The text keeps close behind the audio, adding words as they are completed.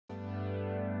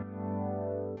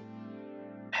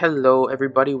Hello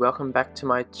everybody, welcome back to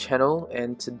my channel,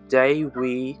 and today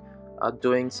we are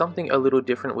doing something a little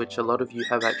different which a lot of you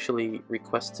have actually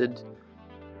requested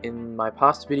in my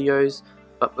past videos.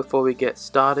 But before we get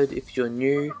started, if you're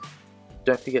new,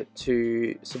 don't forget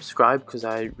to subscribe because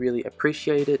I really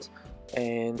appreciate it,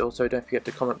 and also don't forget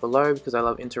to comment below because I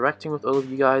love interacting with all of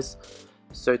you guys.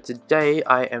 So today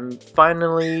I am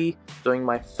finally doing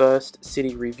my first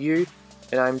city review,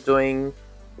 and I'm doing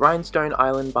Rhinestone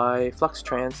Island by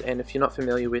Fluxtrance, and if you're not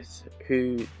familiar with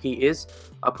who he is,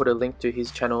 I'll put a link to his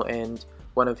channel and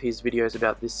one of his videos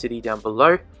about this city down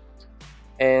below.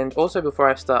 And also, before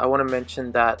I start, I want to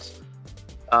mention that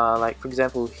like for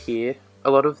example here,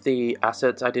 a lot of the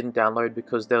assets I didn't download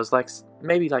because there was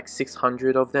maybe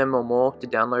 600 of them or more to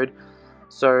download,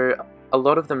 so a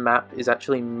lot of the map is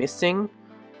actually missing,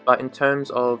 but in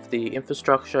terms of the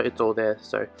infrastructure it's all there.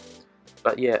 So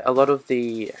but yeah, a lot of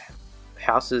the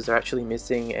houses are actually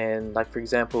missing, and like for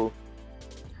example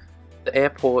the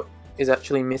airport is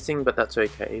actually missing, but that's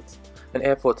okay, it's an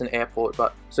airport.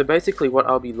 But so basically what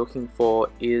I'll be looking for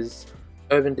is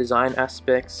urban design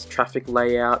aspects, traffic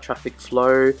layout, traffic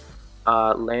flow,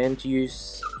 land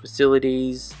use,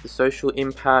 facilities, the social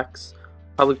impacts,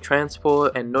 public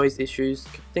transport and noise issues,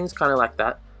 things kind of like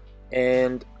that.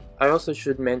 And I also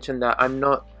should mention that I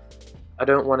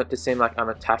don't want it to seem like I'm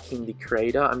attacking the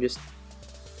creator.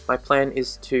 My plan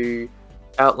is to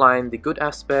outline the good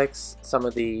aspects, some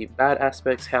of the bad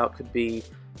aspects, how it could be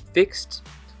fixed,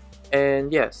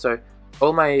 and yeah, so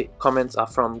all my comments are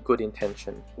from good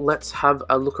intention. Let's have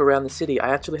a look around the city.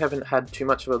 I actually haven't had too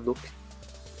much of a look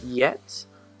yet,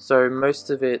 so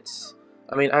most of it,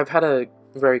 I mean, I've had a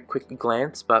very quick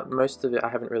glance, but most of it I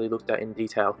haven't really looked at in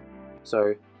detail.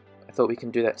 So I thought we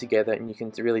can do that together, and you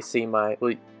can really see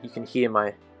you can hear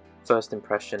my first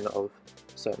impression of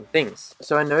certain things.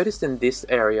 So I noticed in this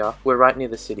area, we're right near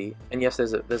the city, and yes,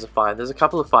 there's a fire. There's a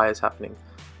couple of fires happening,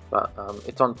 but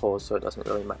it's on pause, so it doesn't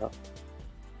really matter.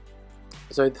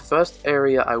 So the first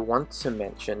area I want to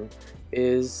mention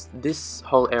is this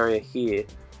whole area here,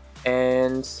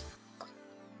 and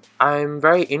I'm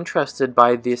very interested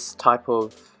by this type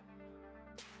of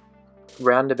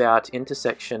roundabout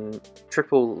intersection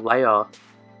triple layer,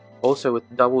 also with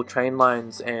double train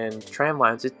lines and tram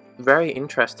lines. It's very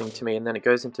interesting to me, and then it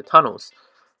goes into tunnels.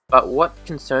 But what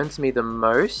concerns me the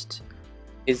most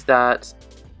is that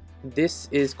this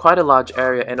is quite a large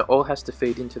area, and it all has to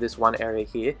feed into this one area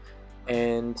here,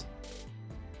 and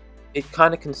it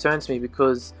kind of concerns me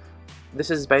because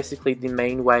this is basically the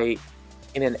main way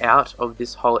in and out of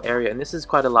this whole area, and this is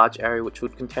quite a large area which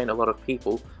would contain a lot of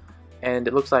people, and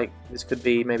it looks like this could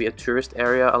be maybe a tourist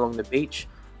area along the beach.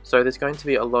 So there's going to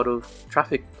be a lot of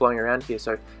traffic flowing around here,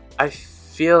 so I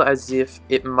feel as if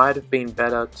it might have been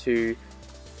better to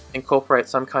incorporate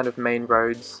some kind of main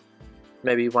roads,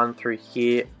 maybe one through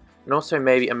here, and also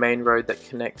maybe a main road that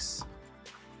connects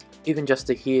even just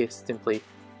to here simply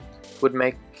would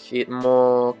make it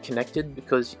more connected,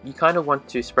 because you kind of want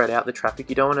to spread out the traffic.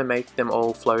 You don't want to make them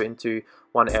all flow into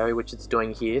one area, which it's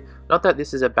doing here. Not that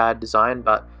this is a bad design,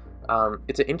 but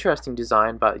it's an interesting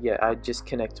design. But yeah, I'd just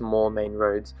connect more main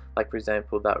roads, like for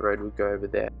example that road would go over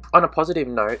there. On a positive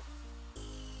note,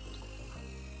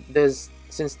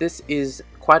 since this is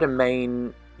quite a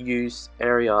main use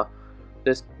area,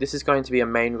 this is going to be a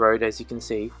main road, as you can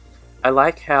see. I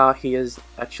like how he has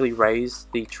actually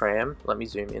raised the tram. Let me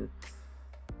zoom in.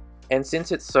 And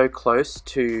since it's so close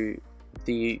to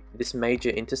this major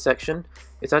intersection,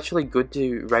 it's actually good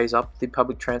to raise up the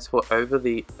public transport over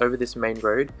this main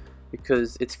road,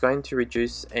 because it's going to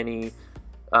reduce any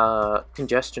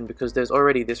congestion, because there's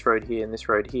already this road here and this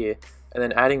road here, and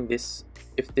then adding this,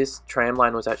 if this tram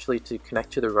line was actually to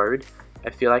connect to the road, I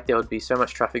feel like there would be so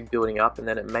much traffic building up, and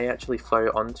then it may actually flow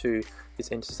onto this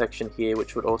intersection here,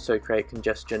 which would also create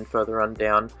congestion further on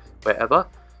down wherever.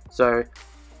 So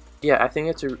yeah, I think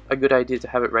it's a good idea to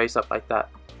have it raised up like that.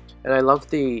 And I love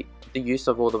the use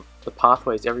of all the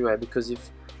pathways everywhere, because if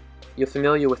you're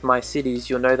familiar with my cities,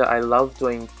 you'll know that I love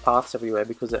doing paths everywhere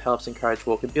because it helps encourage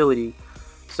walkability.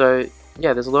 So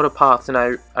yeah, there's a lot of paths, and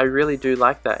I really do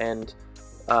like that, and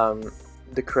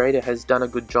the creator has done a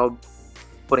good job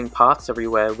putting paths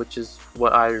everywhere, which is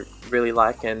what I really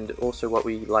like, and also what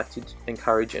we like to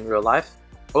encourage in real life.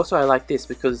 Also, I like this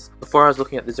because before I was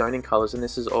looking at the zoning colors, and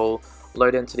this is all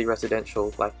low density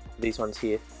residential, like these ones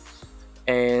here,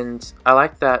 and I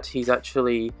like that he's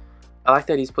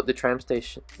put the tram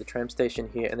station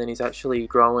here, and then he's actually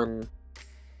grown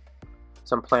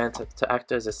some plants to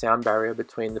act as a sound barrier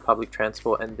between the public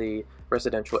transport and the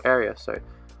residential area. So,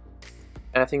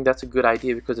 and I think that's a good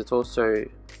idea because it's also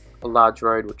a large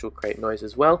road which will create noise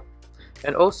as well,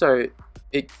 and also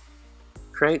it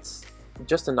creates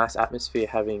just a nice atmosphere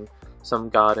having some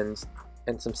gardens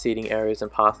and some seating areas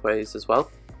and pathways as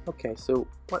well. Okay, so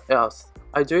what else?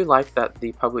 I do like that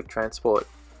the public transport,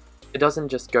 it doesn't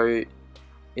just flow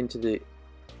into the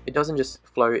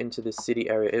city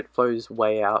area, it flows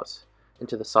way out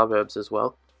into the suburbs as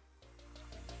well.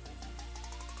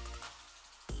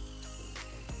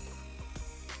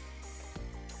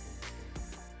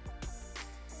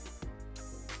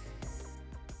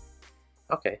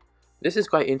 Okay, this is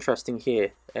quite interesting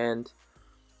here, and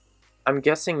I'm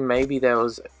guessing maybe there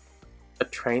was a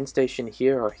train station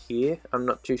here or here. I'm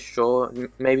not too sure.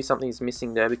 Maybe something's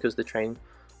missing there because the train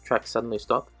tracks suddenly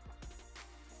stop.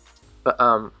 But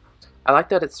I like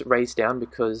that it's raised down,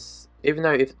 because even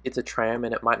though if it's a tram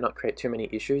and it might not create too many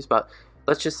issues, but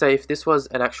let's just say if this was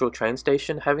an actual train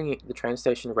station, having the train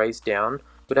station raised down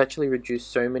would actually reduce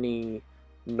so many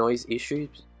noise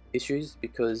issues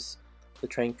because the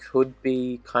train could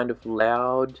be kind of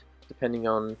loud depending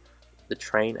on the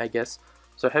train, I guess.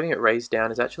 So having it raised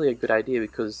down is actually a good idea,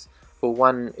 because for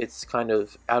one, it's kind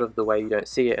of out of the way, you don't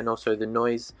see it, and also the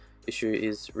noise issue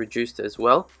is reduced as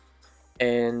well.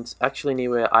 And actually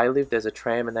near where I live there's a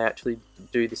tram and they actually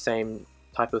do the same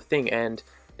type of thing, and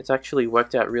it's actually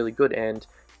worked out really good and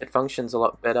it functions a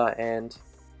lot better. And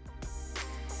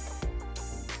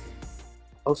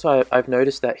also I've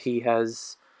noticed that he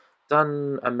has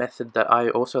done a method that I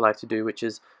also like to do, which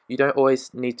is you don't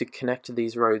always need to connect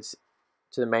these roads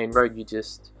to the main road, you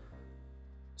just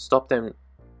stop them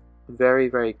very,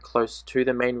 very close to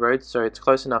the main road, so it's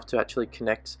close enough to actually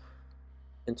connect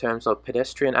in terms of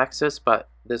pedestrian access, but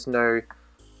there's no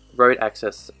road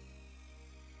access.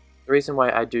 The reason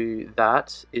why I do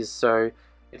that is so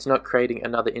it's not creating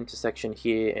another intersection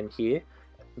here and here,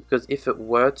 because if it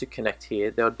were to connect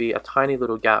here there would be a tiny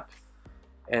little gap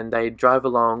and they drive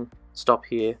along, stop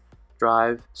here,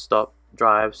 drive, stop,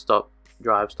 drive, stop,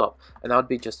 drive, stop, and that would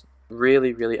be just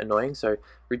really, really annoying. So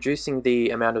reducing the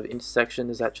amount of intersection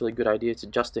is actually a good idea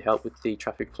to help with the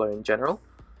traffic flow in general.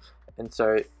 And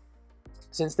so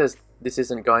since this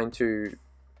isn't going to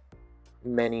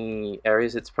many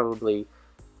areas, it's probably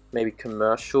maybe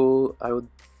commercial, I would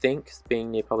think,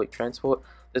 being near public transport,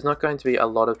 there's not going to be a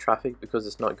lot of traffic because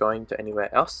it's not going to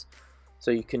anywhere else.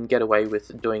 So you can get away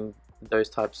with doing those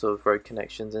types of road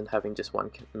connections and having just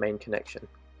one main connection.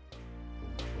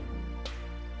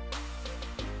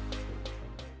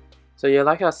 So yeah,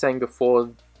 like I was saying before,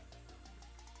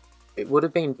 it would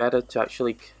have been better to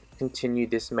actually continue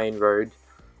this main road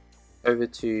over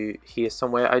to here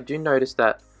somewhere. I do notice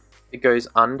that it goes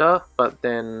under, but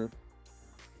then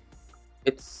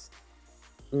it's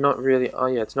not really, oh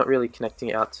yeah, it's not really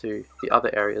connecting out to the other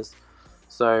areas.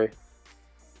 So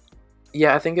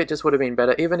yeah, I think it just would have been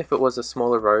better, even if it was a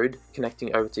smaller road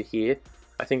connecting over to here,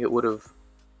 I think it would have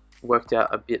worked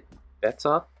out a bit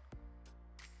better,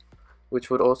 which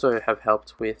would also have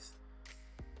helped with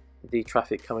the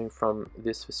traffic coming from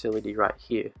this facility right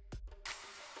here.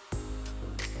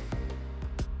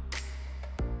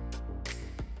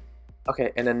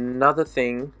 Okay, and another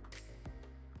thing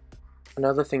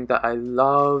that I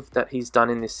love that he's done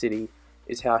in this city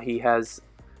is how he has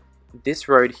this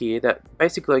road here that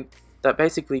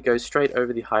basically goes straight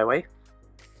over the highway,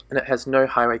 and it has no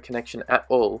highway connection at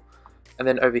all, and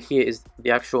then over here is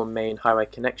the actual main highway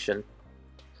connection.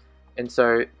 And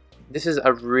so this is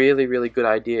a really, really good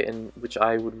idea, and which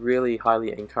I would really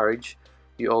highly encourage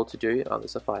you all to do. Oh,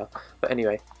 there's a fire. But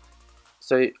anyway,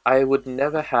 so I would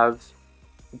never have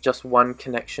just one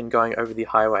connection going over the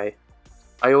highway.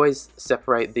 I always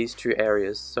separate these two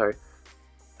areas. So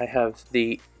I have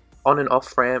the on and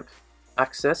off ramp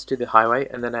access to the highway,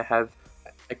 and then I have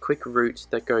a quick route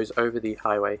that goes over the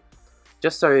highway,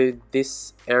 just so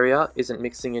this area isn't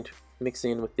mixing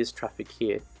in with this traffic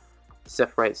here.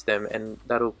 Separates them, and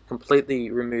that'll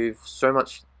completely remove so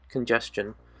much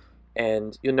congestion.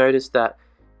 And you'll notice that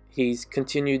he's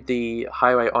continued the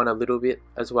highway on a little bit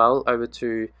as well over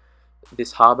to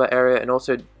this harbour area, and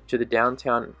also to the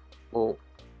downtown, or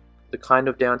the kind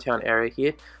of downtown area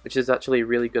here, which is actually a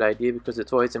really good idea, because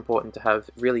it's always important to have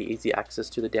really easy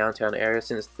access to the downtown area,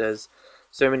 since there's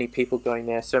so many people going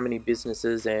there, so many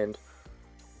businesses and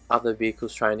other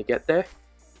vehicles trying to get there.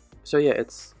 So yeah,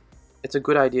 it's a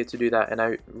good idea to do that, and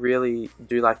I really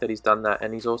do like that he's done that.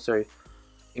 And he's also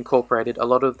incorporated a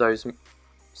lot of those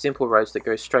simple roads that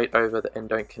go straight over and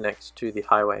don't connect to the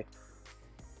highway.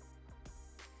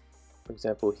 For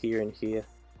example, here and here,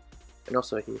 and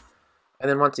also here. And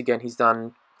then once again, he's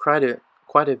done quite a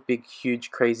big,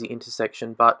 huge, crazy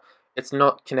intersection, but it's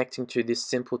not connecting to this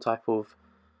simple type of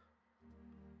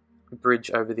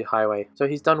bridge over the highway. So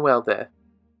he's done well there.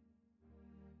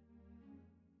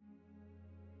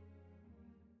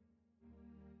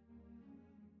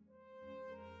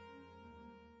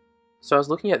 So I was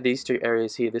looking at these two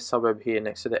areas here, this suburb here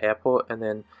next to the airport, and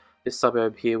then this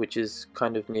suburb here which is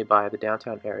kind of nearby the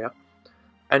downtown area.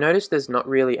 I noticed there's not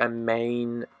really a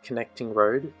main connecting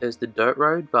road. There's the dirt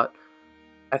road, but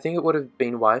I think it would have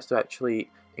been wise to actually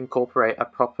incorporate a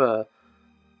proper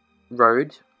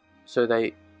road so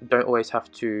they don't always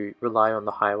have to rely on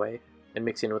the highway and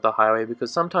mix in with the highway,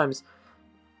 because sometimes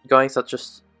going such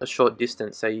a short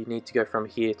distance, say you need to go from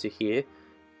here to here,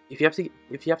 if you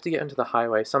have to get into the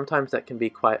highway, sometimes that can be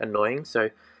quite annoying, so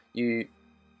you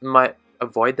might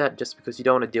avoid that just because you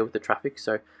don't want to deal with the traffic.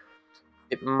 So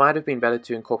it might have been better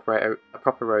to incorporate a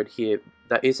proper road here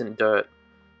that isn't dirt.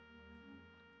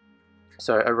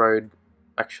 So a road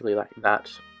actually like that.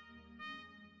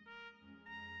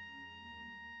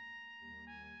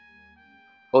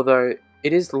 Although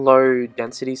it is low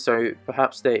density, so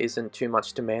perhaps there isn't too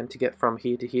much demand to get from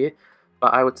here to here,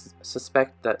 but I would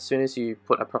suspect that as soon as you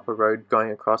put a proper road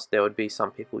going across, there would be some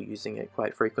people using it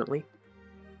quite frequently.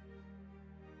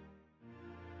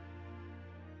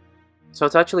 So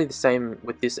it's actually the same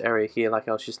with this area here, like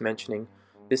I was just mentioning.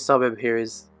 This suburb here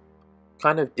is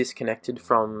kind of disconnected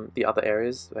from the other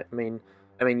areas. I mean,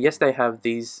 yes, they have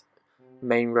these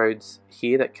main roads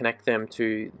here that connect them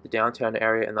to the downtown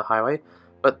area and the highway,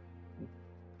 but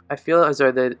I feel as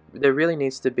though there really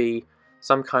needs to be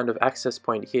some kind of access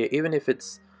point here, even if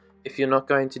you're not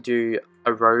going to do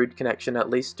a road connection,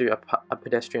 at least do a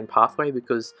pedestrian pathway,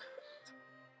 because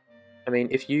I mean,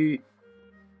 if you,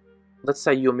 let's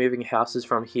say you're moving houses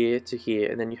from here to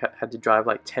here and then you had to drive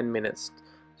like 10 minutes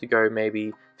to go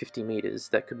maybe 50 meters,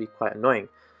 that could be quite annoying.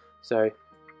 So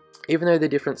even though they're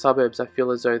different suburbs, I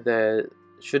feel as though there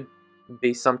should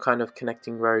be some kind of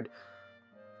connecting road.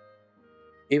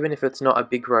 Even if it's not a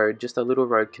big road, just a little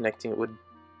road connecting it would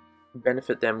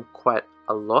benefit them quite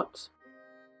a lot.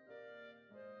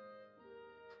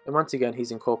 And once again,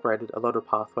 he's incorporated a lot of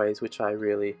pathways, which I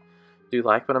really do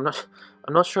like, but I'm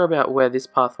not sure about where this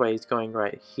pathway is going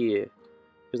right here,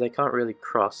 because they can't really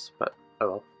cross, but oh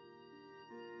well.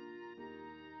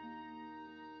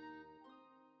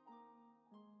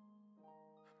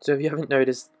 So if you haven't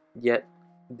noticed yet,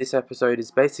 this episode is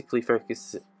basically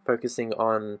focusing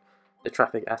on the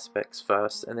traffic aspects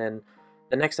first, and then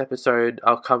the next episode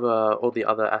I'll cover all the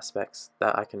other aspects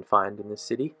that I can find in this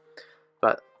city.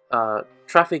 But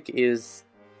traffic is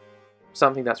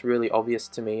something that's really obvious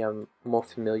to me. I'm more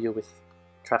familiar with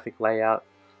traffic layout,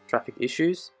 traffic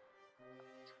issues.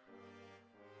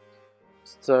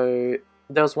 So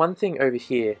there was one thing over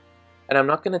here, and I'm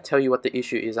not going to tell you what the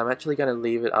issue is. I'm actually going to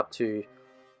leave it up to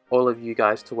all of you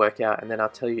guys to work out, and then I'll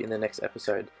tell you in the next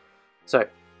episode. So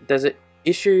there's an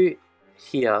issue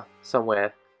here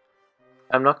somewhere.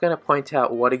 I'm not going to point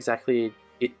out what exactly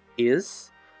it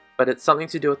is, but it's something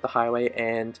to do with the highway,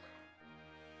 and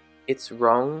it's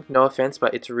wrong. No offense,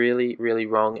 but it's really, really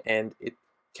wrong, and it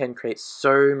can create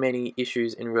so many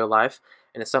issues in real life,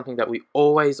 and it's something that we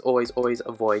always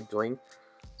avoid doing.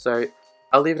 So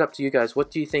I'll leave it up to you guys.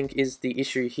 What do you think is the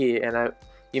issue here? And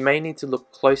you may need to look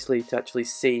closely to actually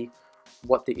see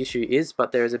what the issue is,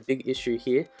 but there is a big issue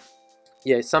here.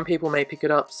 Yeah, some people may pick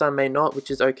it up, some may not,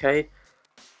 which is okay.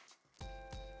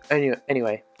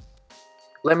 Anyway,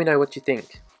 let me know what you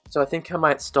think. So I think I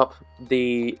might stop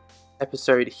the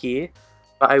episode here,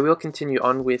 but I will continue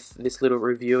on with this little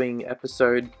reviewing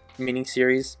episode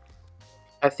mini-series.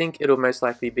 I think it'll most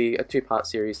likely be a two-part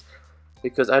series,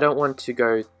 because I don't want to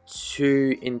go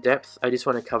too in-depth. I just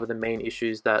want to cover the main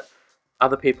issues that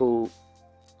other people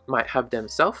might have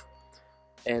themselves,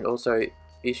 and also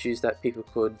issues that people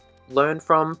could learn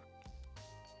from.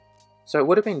 So it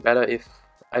would have been better if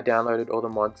I downloaded all the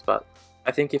mods, but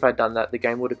I think if I'd done that, the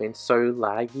game would have been so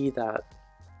laggy that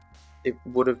it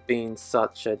would have been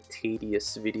such a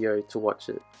tedious video to watch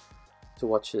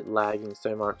it lagging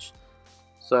so much.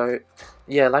 So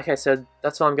yeah, like I said,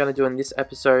 that's what I'm going to do in this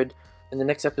episode. In the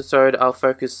next episode, I'll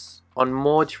focus on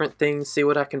more different things, see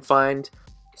what I can find.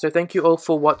 So thank you all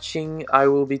for watching. I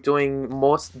will be doing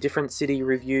more different city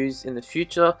reviews in the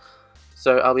future.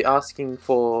 So I'll be asking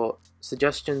for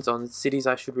suggestions on cities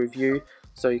I should review,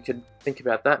 so you could think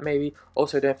about that maybe.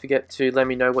 Also, don't forget to let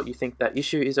me know what you think that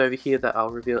issue is over here that I'll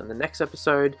reveal in the next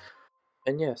episode.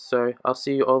 And yeah, so I'll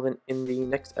see you all in the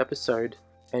next episode,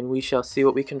 and we shall see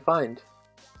what we can find.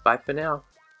 Bye for now.